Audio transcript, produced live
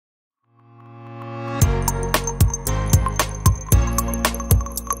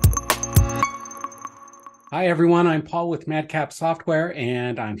Hi, everyone. I'm Paul with MadCap Software,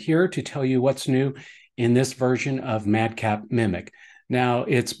 and I'm here to tell you what's new in this version of MadCap Mimic. Now,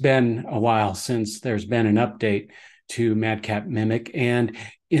 it's been a while since there's been an update to MadCap Mimic, and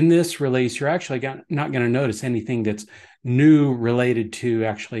in this release, you're actually not going to notice anything that's new related to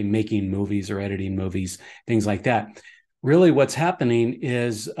actually making movies or editing movies, things like that. Really, what's happening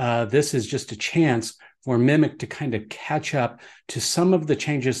is this is just a chance for Mimic to kind of catch up to some of the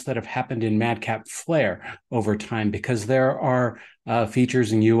changes that have happened in MadCap Flare over time, because there are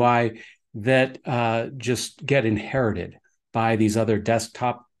features in UI that just get inherited by these other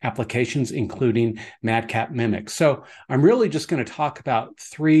desktop applications, including MadCap Mimic. So I'm really just going to talk about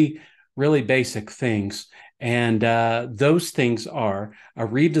three really basic things. And those things are a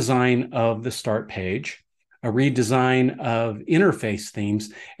redesign of the start page, a redesign of interface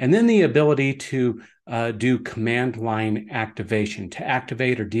themes, and then the ability to do command line activation to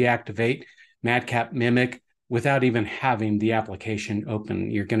activate or deactivate MadCap Mimic without even having the application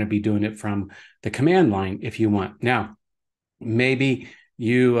open. You're going to be doing it from the command line if you want. Now, maybe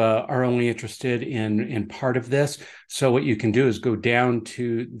you are only interested in part of this. So what you can do is go down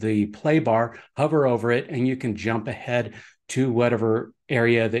to the play bar, hover over it, and you can jump ahead to whatever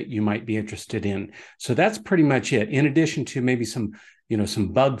area that you might be interested in. So that's pretty much it. In addition to maybe some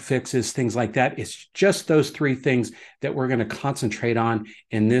bug fixes, things like that. It's just those three things that we're going to concentrate on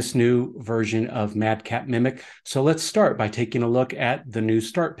in this new version of MadCap Mimic. So let's start by taking a look at the new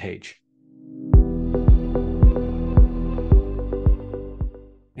start page.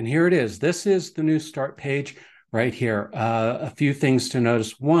 And here it is. This is the new start page right here. A few things to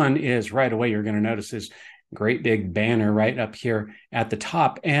notice. One is right away, you're going to notice this great big banner right up here at the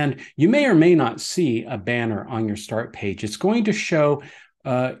top. And you may or may not see a banner on your start page. It's going to show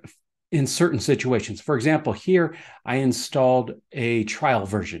in certain situations. For example, here I installed a trial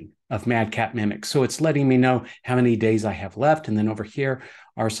version of MadCap Mimic. So it's letting me know how many days I have left. And then over here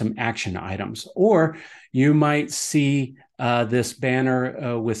are some action items. Or you might see this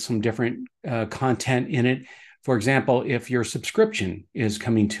banner with some different content in it. For example, if your subscription is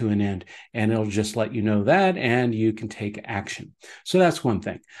coming to an end, and it'll just let you know that, and you can take action. So that's one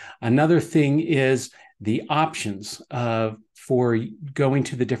thing. Another thing is the options for going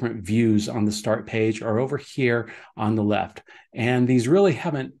to the different views on the start page are over here on the left. And these really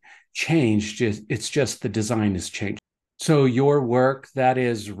haven't changed. It's just the design has changed. So your work, that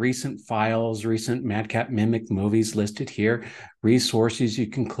is recent files, recent MadCap Mimic movies listed here, resources, you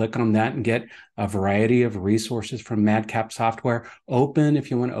can click on that and get a variety of resources from MadCap Software. Open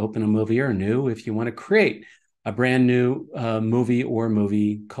if you want to open a movie, or new if you want to create a brand new movie or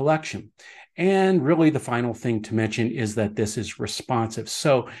movie collection. And really the final thing to mention is that this is responsive.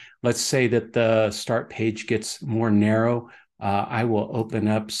 So let's say that the start page gets more narrow. I will open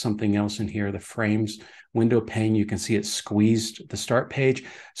up something else in here, the frames window pane. You can see it squeezed the start page.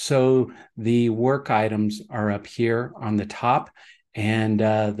 So the work items are up here on the top, and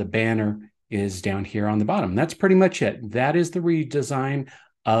the banner is down here on the bottom. That's pretty much it. That is the redesign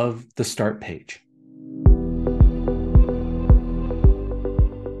of the start page.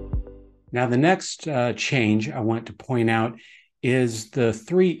 Now, the next change I want to point out is the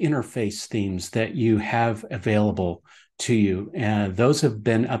three interface themes that you have available to you. And those have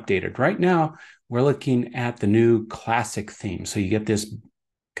been updated. Right now, we're looking at the new classic theme. So you get this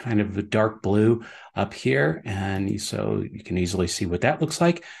kind of a dark blue up here. And so you can easily see what that looks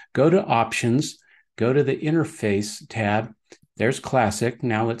like. Go to options, go to the interface tab. There's classic.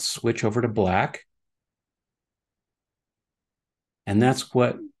 Now let's switch over to black. And that's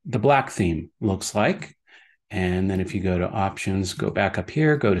what the black theme looks like. And then if you go to options, go back up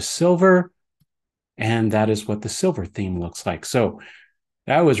here, go to silver. And that is what the silver theme looks like. So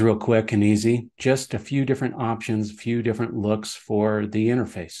that was real quick and easy. Just a few different options, a few different looks for the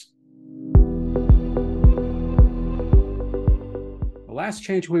interface. The last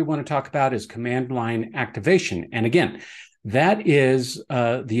change we want to talk about is command line activation. And again, that is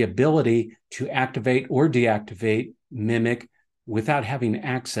the ability to activate or deactivate Mimic without having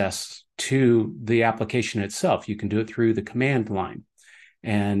access to the application itself. You can do it through the command line.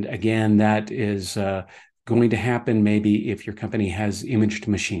 And again, that is going to happen maybe if your company has imaged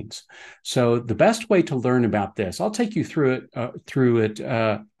machines. So the best way to learn about this, I'll take you through it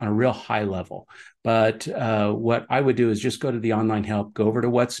on a real high level. But what I would do is just go to the online help, go over to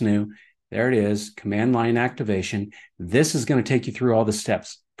what's new. There it is, command line activation. This is going to take you through all the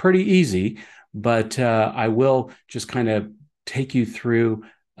steps. Pretty easy, but I will just kind of take you through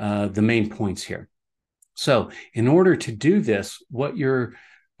the main points here. So in order to do this, what you're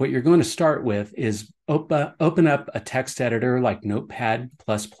going to start with is open up a text editor like Notepad++,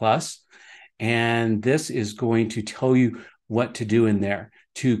 And this is going to tell you what to do in there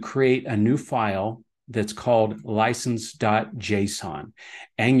to create a new file that's called license.json.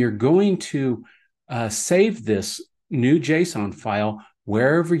 And you're going to save this new JSON file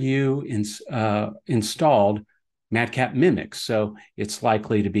wherever you installed MadCap Mimic. So it's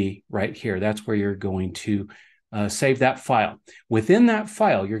likely to be right here. That's where you're going to save that file. Within that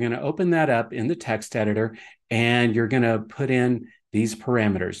file, you're going to open that up in the text editor, and you're going to put in these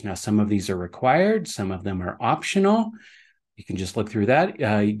parameters. Now, some of these are required, some of them are optional. You can just look through that.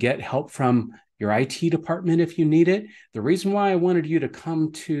 You get help from your IT department if you need it. The reason why I wanted you to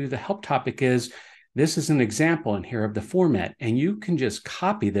come to the help topic is this is an example in here of the format, and you can just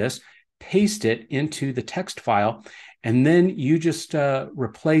copy this, paste it into the text file, and then you just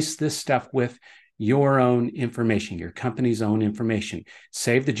replace this stuff with your own information, your company's own information.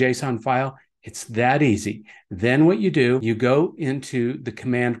 Save the JSON file. It's that easy. Then what you do, you go into the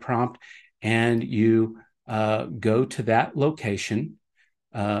command prompt and you go to that location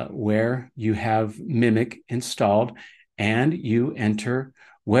where you have Mimic installed, and you enter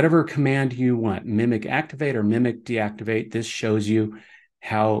whatever command you want, Mimic activate or Mimic deactivate. This shows you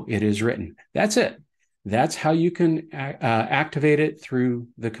how it is written. That's it. That's how you can activate it through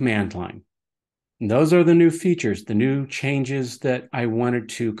the command line. And those are the new features, the new changes that I wanted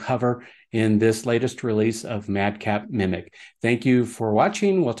to cover in this latest release of MadCap Mimic. Thank you for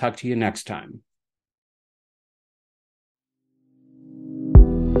watching. We'll talk to you next time.